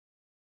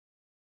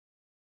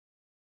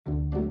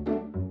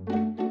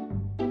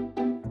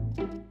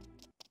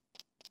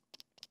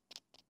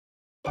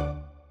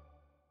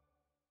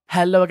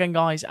Hello again,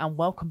 guys, and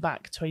welcome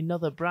back to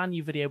another brand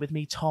new video with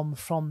me, Tom,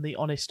 from The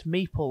Honest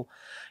Meeple.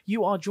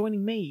 You are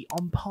joining me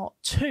on part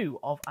 2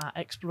 of our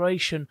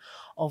exploration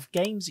of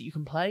games that you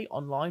can play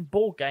online,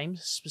 board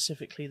games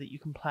specifically that you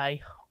can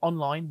play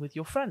online with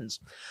your friends.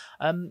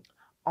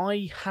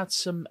 I had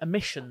some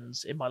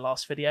omissions in my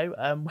last video,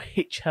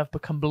 which have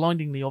become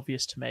blindingly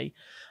obvious to me,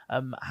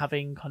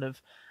 having kind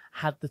of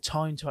had the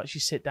time to actually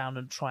sit down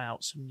and try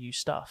out some new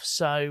stuff.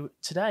 So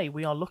today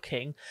we are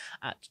looking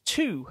at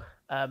two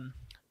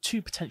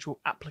potential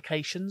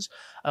applications.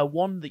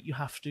 One that you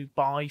have to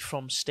buy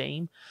from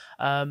Steam.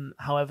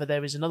 However,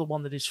 there is another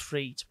one that is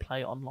free to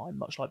play online,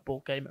 much like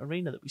Board Game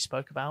Arena that we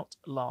spoke about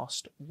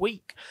last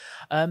week.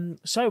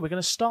 So we're going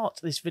to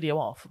start this video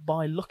off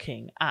by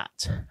looking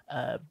at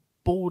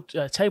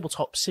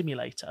Tabletop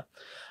Simulator.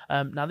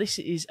 Now this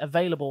is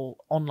available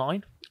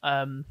online.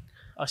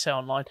 I say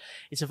online,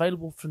 it's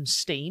available from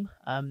Steam.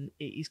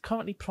 It is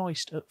currently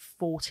priced at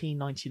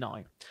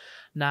 $14.99.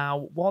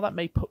 Now, while that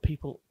may put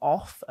people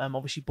off,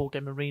 obviously Board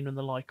Game Arena and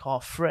the like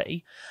are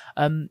free,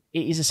 it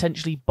is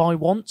essentially buy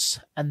once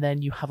and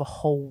then you have a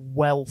whole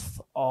wealth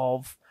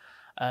of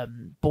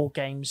board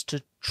games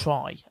to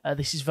try.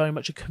 This is very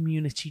much a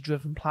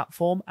community-driven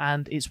platform,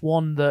 and it's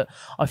one that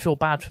I feel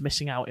bad for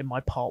missing out in my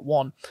part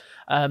 1.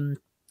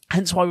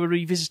 Hence why we're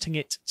revisiting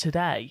it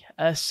today.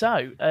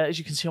 So, as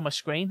you can see on my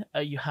screen,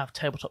 you have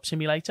Tabletop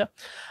Simulator.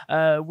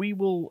 We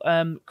will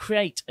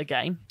create a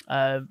game.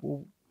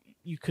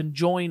 You can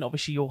join.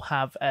 Obviously, you'll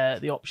have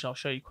the option. I'll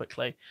show you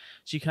quickly.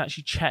 So you can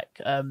actually check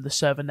the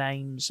server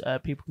names.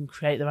 People can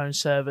create their own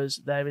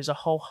servers. There is a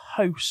whole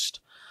host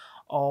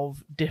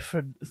of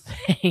different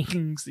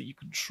things that you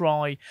can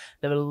try.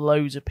 There are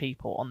loads of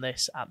people on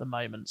this at the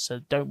moment,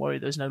 so don't worry,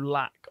 there's no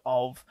lack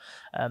of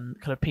kind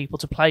of people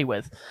to play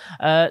with.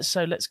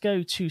 So let's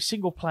go to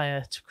single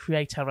player to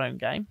create our own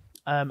game.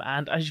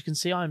 And as you can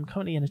see, I'm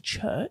currently in a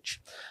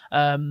church.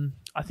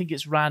 I think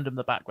it's random,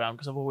 the background,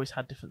 because I've always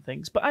had different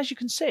things. But as you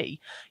can see,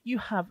 you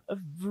have a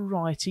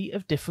variety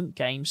of different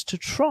games to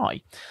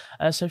try.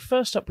 So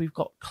first up, we've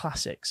got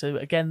classic. So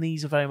again,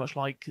 these are very much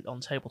like on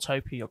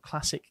Tabletopia, your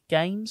classic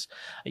games.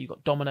 You've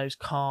got dominoes,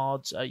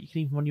 cards. You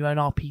can even run your own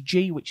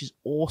RPG, which is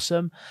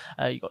awesome.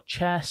 You've got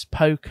chess,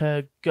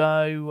 poker,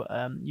 Go.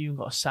 You've even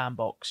got a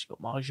sandbox. You've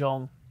got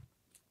Mahjong.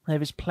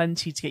 There is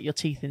plenty to get your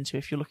teeth into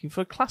if you're looking for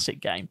a classic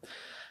game.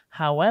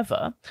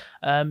 However,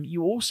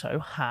 you also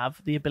have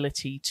the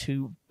ability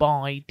to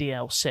buy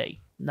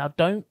DLC. Now,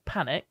 don't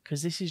panic,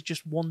 because this is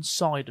just one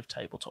side of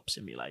Tabletop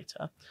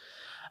Simulator.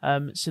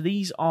 So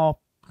these are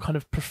kind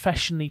of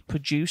professionally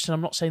produced, and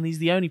I'm not saying these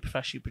are the only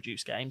professionally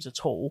produced games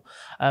at all,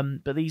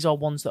 but these are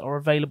ones that are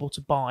available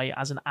to buy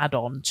as an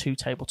add-on to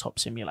Tabletop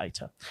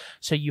Simulator.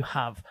 So you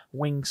have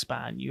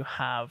Wingspan, you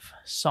have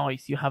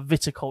Scythe, you have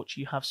Viticulture,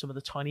 you have some of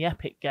the Tiny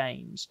Epic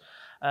games.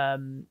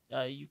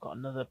 You've got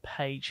another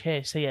page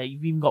here, so yeah,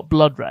 you've even got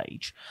Blood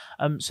Rage.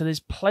 So there's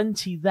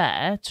plenty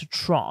there to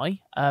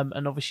try,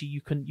 and obviously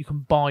you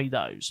can buy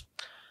those.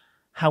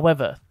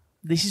 However,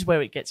 this is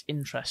where it gets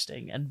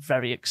interesting and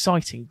very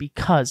exciting,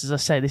 because, as I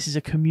say, this is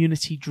a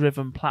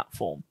community-driven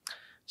platform.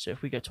 So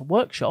if we go to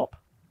Workshop,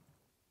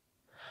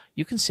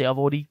 you can see I've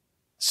already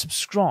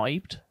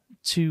subscribed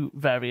to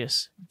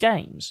various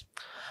games.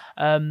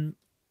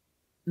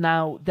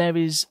 Now, there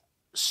is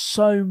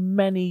so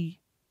many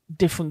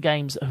different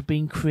games that have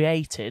been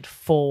created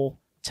for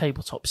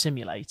Tabletop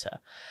Simulator.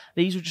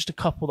 These were just a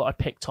couple that I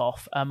picked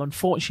off.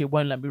 Unfortunately, it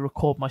won't let me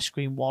record my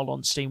screen while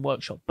on Steam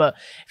Workshop, but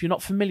if you're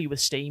not familiar with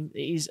Steam,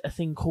 it is a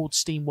thing called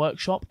Steam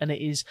Workshop, and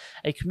it is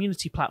a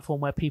community platform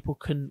where people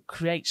can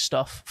create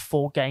stuff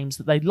for games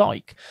that they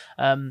like.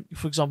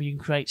 For example, you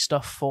can create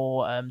stuff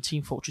for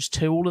Team Fortress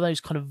 2, all of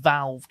those kind of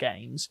Valve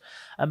games,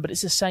 but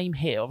it's the same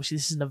here. Obviously,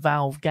 this isn't a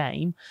Valve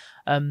game,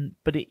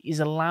 but it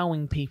is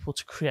allowing people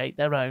to create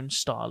their own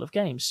style of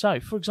games. So,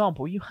 for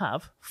example, you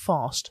have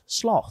Fast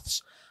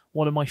Sloths,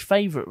 one of my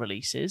favourite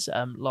releases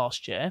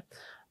last year,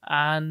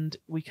 and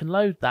we can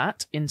load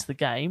that into the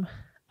game,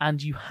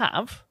 and you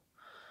have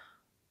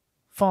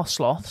Fast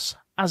Sloths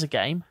as a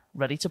game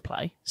ready to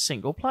play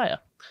single player.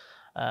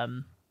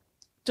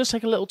 Does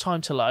take a little time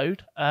to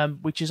load,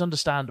 which is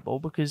understandable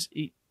because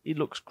it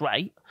looks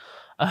great.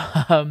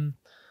 And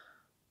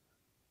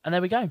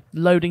there we go.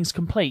 Loading's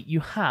complete. You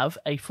have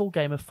a full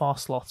game of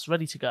Fast Sloths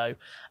ready to go,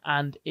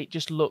 and it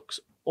just looks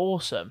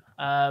awesome.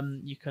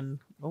 You can...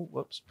 Oh,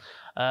 whoops.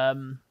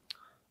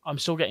 I'm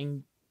still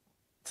getting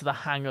to the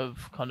hang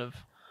of kind of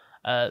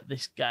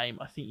this game.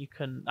 I think you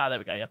can... there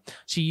we go, yeah.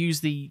 So you use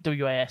the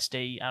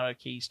WASD arrow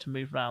keys to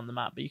move around the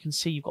map, but you can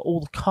see you've got all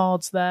the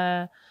cards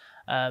there.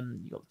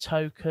 You've got the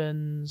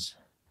tokens,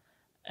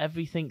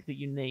 everything that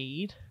you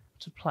need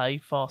to play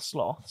Fast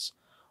Sloths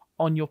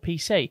on your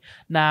PC.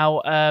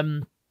 Now,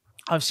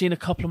 I've seen a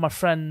couple of my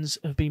friends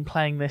have been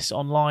playing this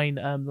online,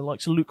 the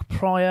likes of Luke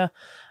Pryor.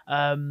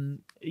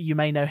 You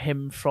may know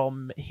him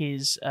from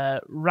his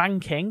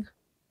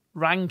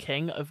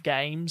ranking of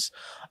games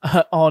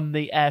on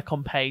the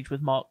Aircon page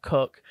with Mark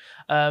Cook.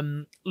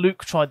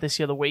 Luke tried this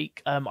the other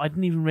week. I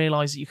didn't even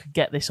realise that you could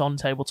get this on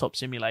Tabletop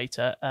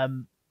Simulator.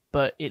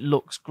 but it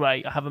looks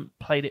great. I haven't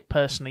played it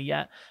personally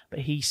yet, but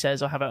he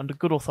says I have it under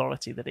good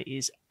authority that it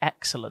is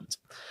excellent.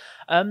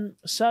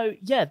 So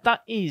yeah,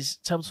 that is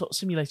Tabletop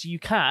Simulator. You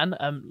can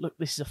look.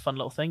 This is a fun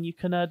little thing. You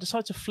can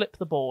decide to flip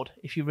the board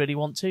if you really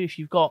want to. If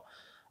you've got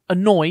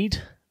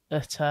annoyed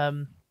at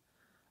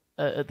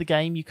the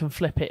game, you can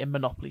flip it in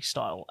Monopoly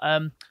style.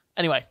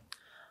 Anyway,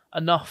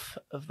 enough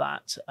of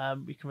that.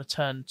 We can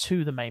return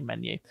to the main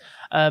menu.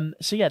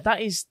 So yeah,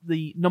 that is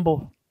the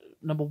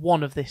number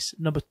one of this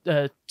number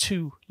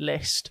 2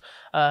 list.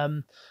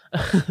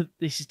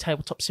 This is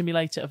Tabletop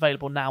Simulator,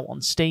 available now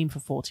on Steam for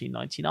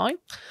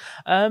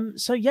 $14.99.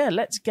 So yeah,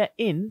 let's get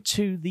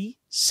into the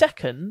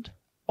second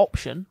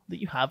option that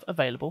you have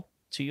available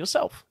to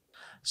yourself.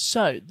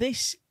 So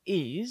this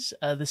is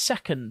the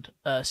second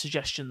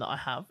suggestion that I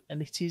have,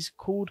 and it is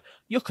called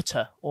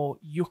Yucata or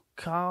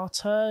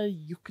Yucata.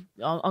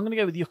 I'm going to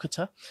go with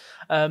Yucata.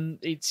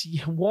 It's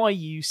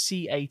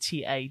yucata.de,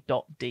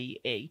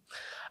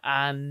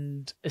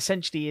 and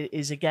essentially it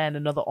is again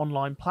another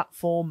online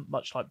platform,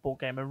 much like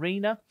Board Game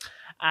Arena,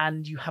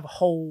 and you have a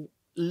whole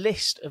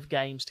list of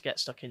games to get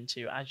stuck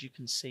into. As you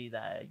can see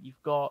there,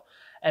 you've got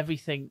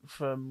everything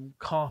from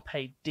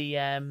Carpe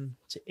Diem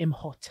to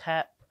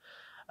Imhotep,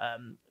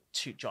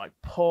 to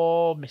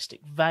Jaipur,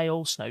 Mystic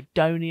Vale,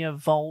 Snowdonia,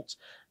 Vault.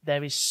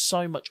 There is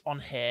so much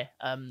on here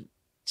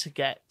to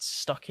get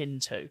stuck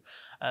into.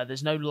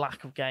 There's no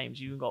lack of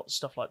games. You've got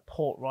stuff like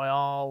Port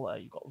Royal,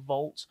 you've got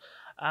Vault.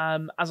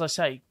 As I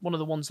say, one of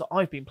the ones that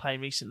I've been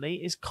playing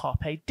recently is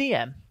Carpe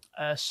Diem.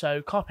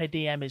 So Carpe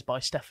Diem is by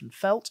Stefan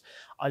Felt.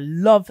 I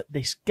love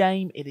this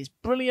game. It is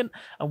brilliant.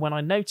 And when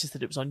I noticed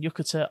that it was on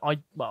Yucata,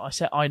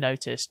 I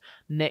noticed.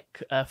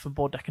 Nick from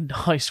Board Deck and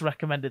Dice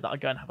recommended that I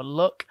go and have a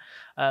look.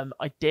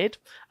 I did,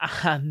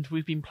 and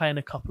we've been playing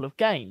a couple of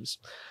games.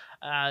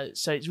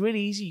 So it's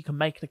really easy. You can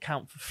make an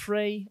account for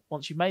free.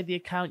 Once you've made the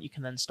account, you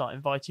can then start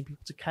inviting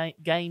people to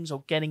games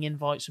or getting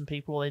invites from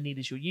people. All they need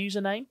is your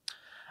username.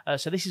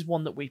 So this is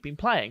one that we've been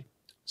playing.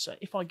 So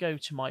if I go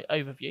to my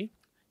overview,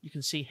 you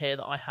can see here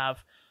that I have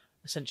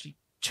essentially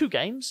 2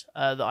 games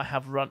that I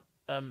have run.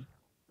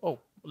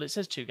 It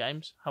says 2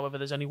 games. However,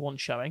 there's only one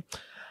showing.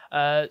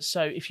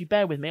 So if you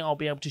bear with me, I'll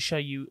be able to show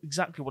you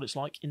exactly what it's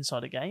like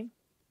inside a game.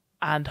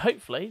 And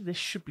hopefully this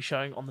should be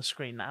showing on the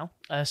screen now.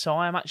 So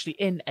I am actually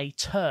in a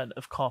turn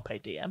of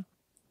Carpe Diem.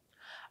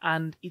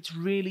 And it's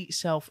really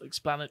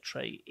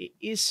self-explanatory. It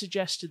is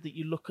suggested that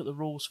you look at the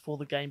rules for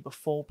the game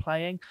before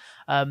playing,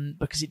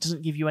 because it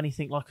doesn't give you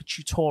anything like a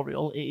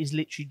tutorial. It is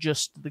literally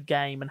just the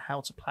game and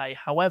how to play.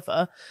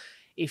 However,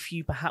 if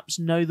you perhaps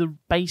know the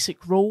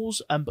basic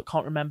rules but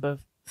can't remember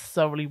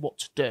thoroughly what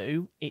to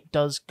do, it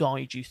does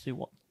guide you through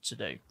what to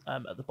do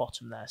at the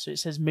bottom there. So it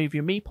says move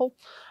your meeple.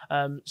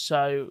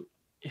 So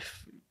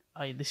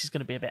this is going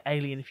to be a bit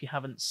alien if you've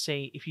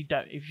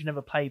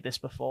never played this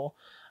before.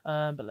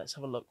 But let's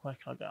have a look. Where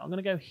can I go? I'm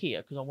going to go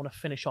here because I want to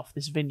finish off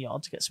this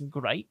vineyard to get some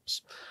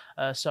grapes.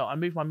 So I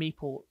move my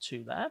meeple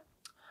to there.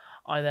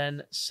 I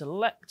then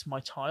select my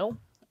tile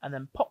and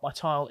then pop my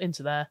tile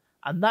into there,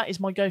 and that is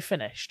my go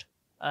finished.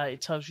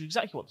 It tells you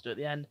exactly what to do at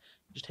the end.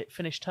 Just hit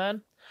finish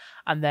turn,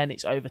 and then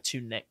it's over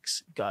to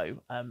Nick's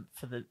go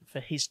for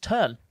his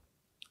turn.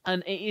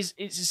 And it's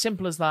as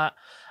simple as that.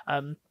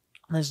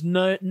 There's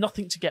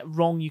nothing to get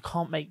wrong. You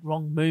can't make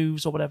wrong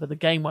moves or whatever. The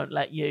game won't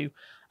let you.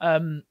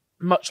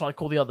 Much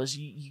like all the others,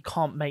 you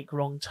can't make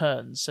wrong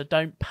turns. So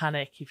don't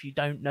panic if you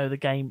don't know the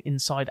game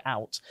inside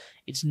out.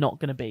 It's not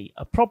going to be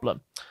a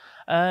problem.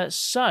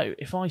 So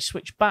if I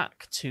switch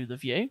back to the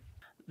view,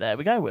 there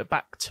we go. We're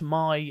back to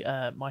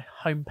my my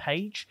home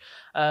page.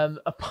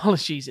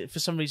 Apologies, for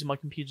some reason my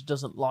computer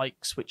doesn't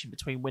like switching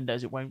between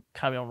windows. It won't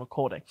carry on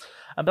recording.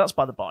 But that's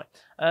by the by.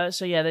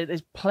 So yeah,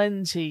 there's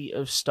plenty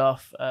of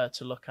stuff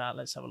to look at.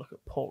 Let's have a look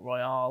at Port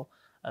Royal.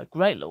 A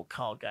great little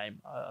card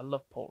game. I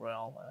love Port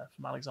Royal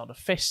from Alexander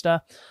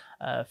Pfister,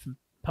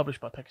 published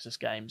by Pegasus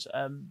Games.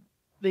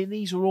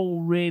 These are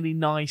all really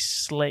nice,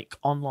 slick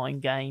online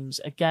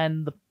games.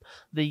 Again,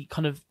 the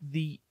kind of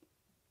the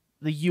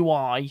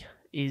UI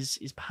is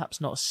perhaps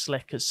not as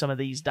slick as some of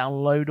these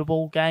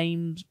downloadable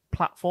games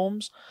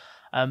platforms,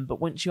 but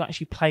once you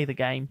actually play the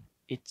game,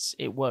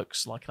 it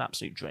works like an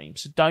absolute dream.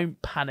 So don't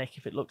panic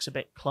if it looks a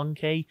bit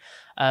clunky.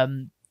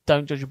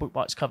 Don't judge a book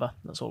by its cover.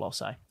 That's all I'll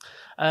say.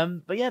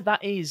 But yeah,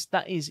 that is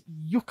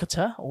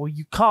Yucata or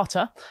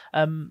Yucata,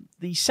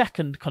 the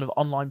second kind of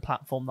online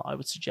platform that I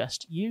would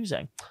suggest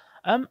using.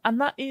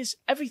 And that is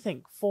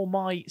everything for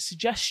my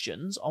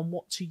suggestions on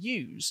what to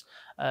use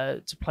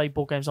to play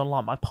board games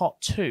online. My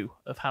part 2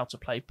 of how to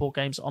play board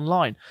games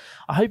online.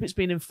 I hope it's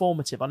been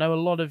informative. I know a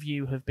lot of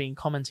you have been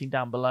commenting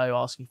down below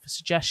asking for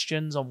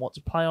suggestions on what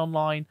to play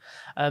online.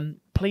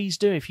 Please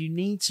do. If you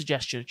need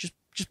suggestions,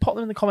 just pop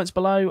them in the comments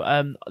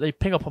below. They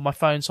ping up on my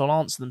phone, so I'll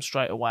answer them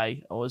straight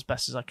away, or as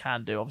best as I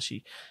can do.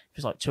 Obviously, If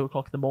it's like 2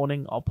 o'clock in the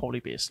morning, I'll probably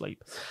be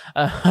asleep.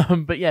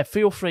 But yeah,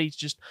 feel free to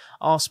just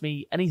ask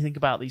me anything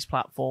about these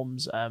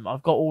platforms.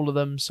 I've got all of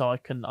them, so I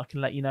can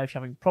let you know if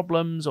you're having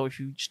problems or if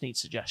you just need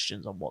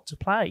suggestions on what to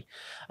play.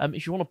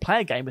 If you want to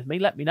play a game with me,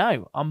 let me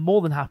know. I'm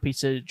more than happy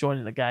to join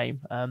in a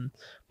game.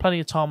 Plenty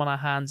of time on our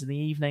hands in the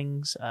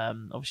evenings.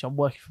 Obviously, I'm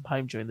working from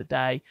home during the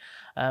day.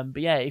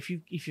 But yeah, if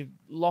you're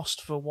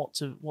lost for what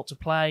to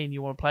play and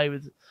you want to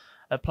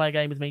play a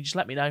game with me, just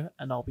let me know,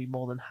 and I'll be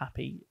more than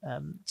happy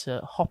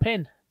to hop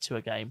in to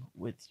a game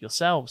with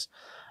yourselves.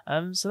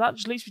 So that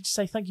just leaves me to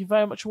say thank you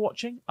very much for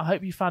watching. I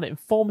hope you found it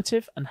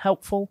informative and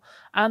helpful.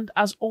 And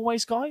as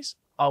always, guys,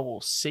 I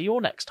will see you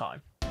all next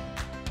time.